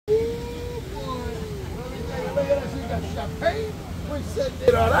champagne. We're sitting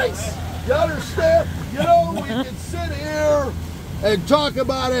it on ice. You understand? You know, we can sit here and talk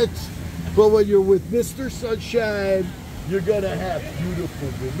about it, but when you're with Mr. Sunshine, you're gonna have beautiful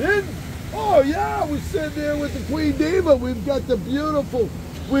women. Oh yeah, we're sitting there with the Queen Deva. We've got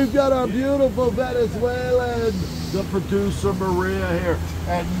our beautiful Venezuelan, the producer Maria here,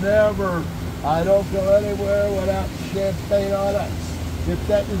 and never, I don't go anywhere without champagne on ice. If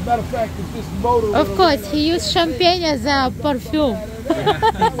that, as a matter of fact, if this motor. Of course, he used champagne as a perfume. Here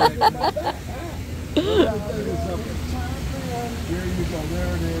you go,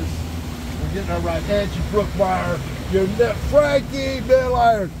 there it is. We're getting our right. Angie Brookmeyer, your Frankie Bill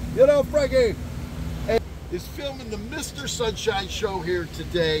Iron. You know, Frankie is filming the Mr. Sunshine show here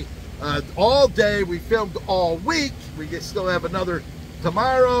today. All day. We filmed all week. We still have another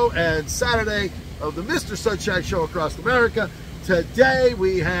tomorrow and Saturday of the Mr. Sunshine show across America. Today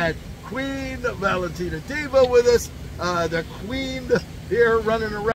we had Queen Valentina Deva with us, the Queen here running around.